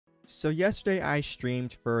So yesterday I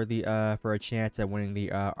streamed for a chance at winning the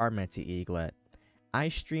Armenti Eaglit. I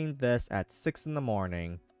streamed this at 6 in the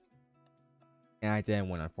morning, and I didn't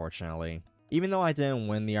win, unfortunately. Even though I didn't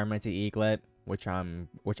win the Armenti Eaglit, which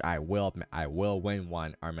I will win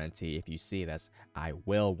one Armenti. If you see this, I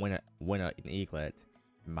will win an Eaglit.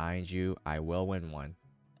 Mind you, I will win one.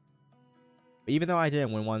 But even though I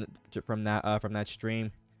didn't win one from that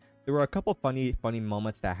stream, there were a couple funny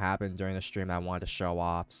moments that happened during the stream that I wanted to show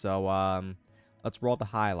off. So let's roll the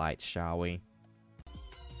highlights, shall we?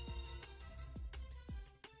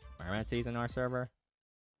 Armenti's in our server.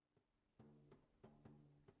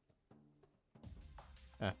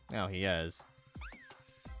 No, he is.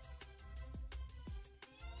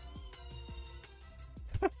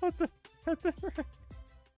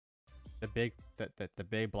 the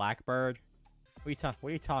big blackbird. What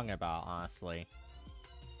are you talking about, honestly?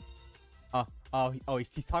 Oh, he's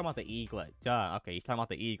talking about the Eaglit. Duh. Okay, he's talking about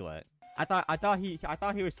the Eaglit. I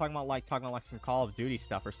thought he was talking about some Call of Duty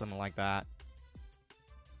stuff or something like that.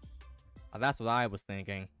 That's what I was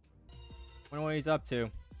thinking. Wonder what he's up to.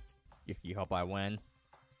 You hope I win.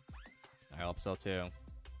 I hope so too.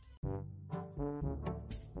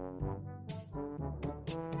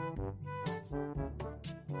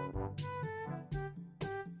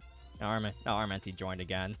 Armenti joined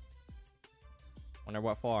again. Wonder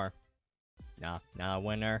what for. Nah, not a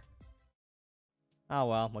winner. Oh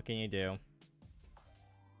well, what can you do?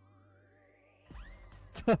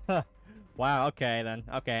 Wow, okay then.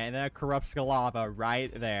 Okay, and then corrupts lava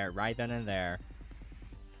right there, right then and there.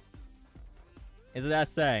 Is it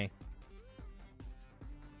SA?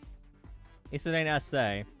 Is it ain't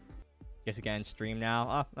SA? Guess again, stream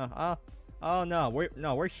now. Oh no,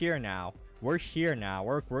 we're here now. We're here now.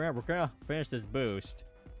 We're gonna finish this boost.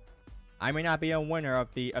 I may not be a winner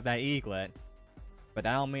of that Eaglit, but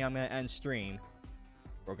that don't mean I'm gonna end stream.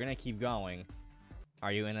 We're gonna keep going.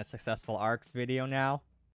 Are you in a successful ARCs video now?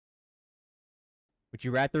 Would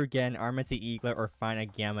you rather get an Armenti Eaglit or find a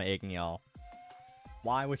Gamma Igneel?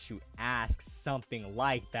 Why would you ask something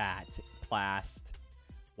like that, Plast?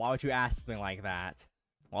 Why would you ask something like that?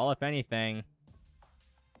 Well, if anything,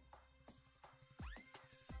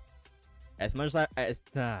 as much as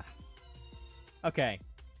okay.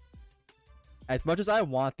 As much as I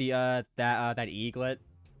want the that Eaglit,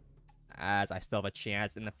 as I still have a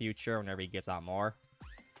chance in the future whenever he gives out more.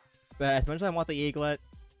 But as much as I want the Eaglit,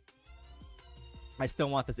 I still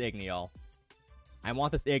want this Igneel. I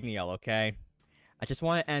want this Igneel, okay? I just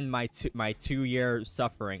want to end my 2-year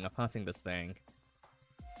suffering of hunting this thing.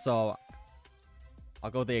 So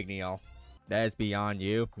I'll go the Igneel. That is beyond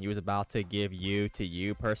you. He was about to give you to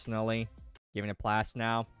you personally. Giving it Plast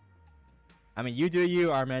now. I mean, you do you,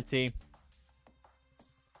 Armenti.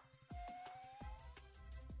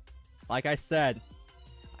 Like I said,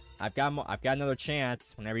 I've got another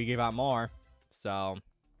chance whenever you give out more. So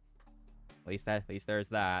at least there's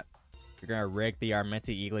that. You're gonna rig the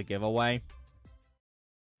Armenti Eaglit giveaway.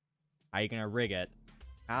 How are you gonna rig it?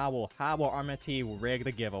 How will Armenti rig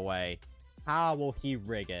the giveaway? How will he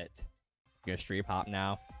rig it? You're gonna stream hop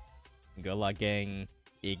now. Good luck getting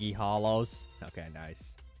Iggy Hollows. Okay,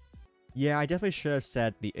 nice. Yeah, I definitely should have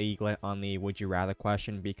said the Eaglit on the would you rather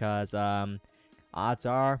question because odds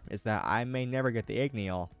are is that I may never get the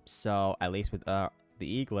Igneel. So at least with the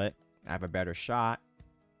Eaglit, I have a better shot.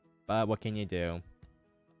 But what can you do?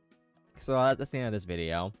 So that's the end of this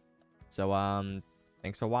video. So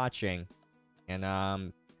thanks for watching. And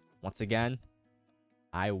once again,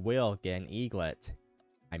 I will get an Eaglit.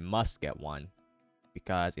 I must get one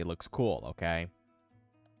because it looks cool, okay?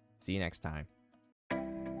 See you next time.